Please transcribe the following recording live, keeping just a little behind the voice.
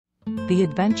The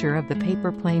Adventure of the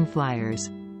Paper Plane Flyers.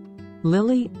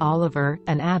 Lily, Oliver,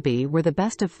 and Abby were the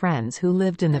best of friends who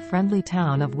lived in the friendly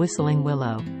town of Whistling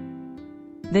Willow.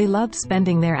 They loved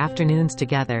spending their afternoons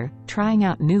together, trying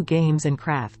out new games and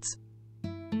crafts.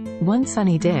 One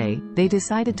sunny day, they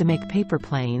decided to make paper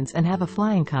planes and have a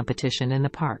flying competition in the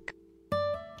park.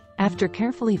 After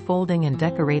carefully folding and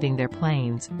decorating their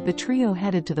planes, the trio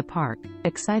headed to the park,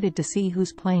 excited to see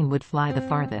whose plane would fly the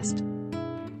farthest.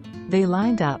 They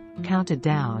lined up, counted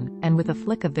down, and with a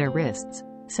flick of their wrists,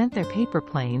 sent their paper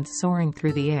planes soaring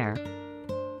through the air.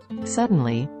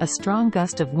 Suddenly, a strong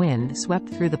gust of wind swept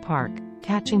through the park,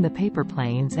 catching the paper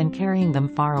planes and carrying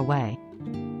them far away.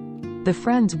 The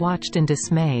friends watched in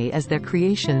dismay as their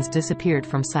creations disappeared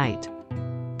from sight.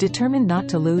 Determined not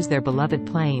to lose their beloved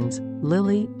planes,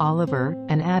 Lily, Oliver,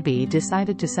 and Abby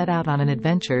decided to set out on an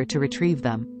adventure to retrieve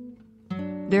them.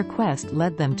 Their quest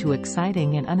led them to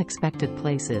exciting and unexpected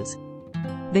places.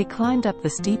 They climbed up the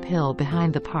steep hill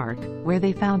behind the park, where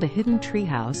they found a hidden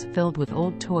treehouse filled with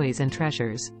old toys and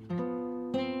treasures.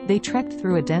 They trekked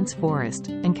through a dense forest,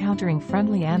 encountering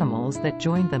friendly animals that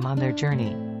joined them on their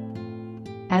journey.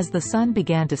 As the sun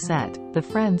began to set, the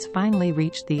friends finally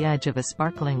reached the edge of a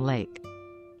sparkling lake.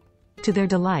 To their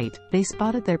delight, they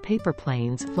spotted their paper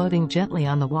planes floating gently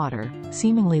on the water,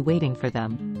 seemingly waiting for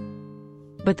them.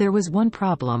 But there was one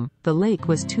problem: the lake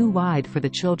was too wide for the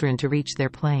children to reach their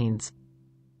planes.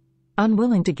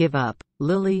 Unwilling to give up,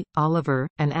 Lily, Oliver,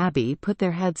 and Abby put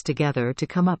their heads together to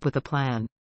come up with a plan.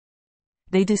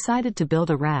 They decided to build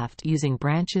a raft using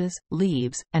branches,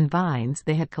 leaves, and vines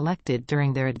they had collected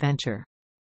during their adventure.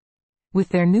 With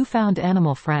their newfound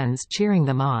animal friends cheering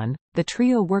them on, the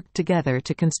trio worked together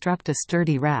to construct a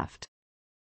sturdy raft.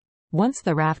 Once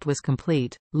the raft was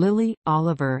complete, Lily,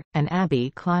 Oliver, and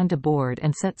Abby climbed aboard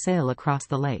and set sail across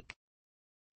the lake.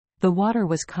 The water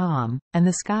was calm, and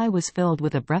the sky was filled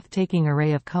with a breathtaking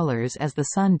array of colors as the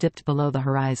sun dipped below the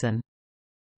horizon.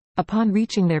 Upon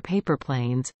reaching their paper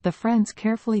planes, the friends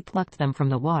carefully plucked them from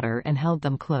the water and held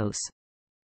them close.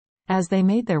 As they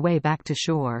made their way back to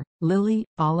shore, Lily,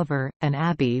 Oliver, and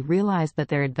Abby realized that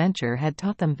their adventure had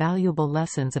taught them valuable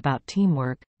lessons about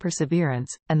teamwork,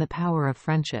 perseverance, and the power of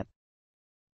friendship.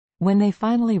 When they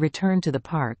finally returned to the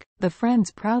park, the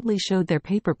friends proudly showed their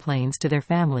paper planes to their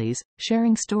families,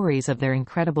 sharing stories of their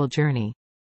incredible journey.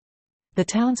 The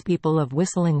townspeople of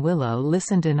Whistling Willow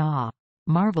listened in awe,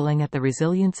 marveling at the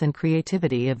resilience and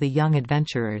creativity of the young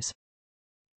adventurers.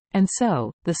 And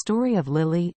so, the story of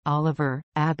Lily, Oliver,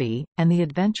 Abby, and the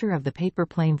adventure of the paper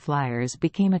plane flyers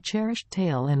became a cherished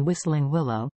tale in Whistling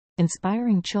Willow,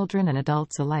 inspiring children and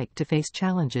adults alike to face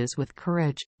challenges with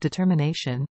courage,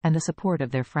 determination, and the support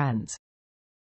of their friends.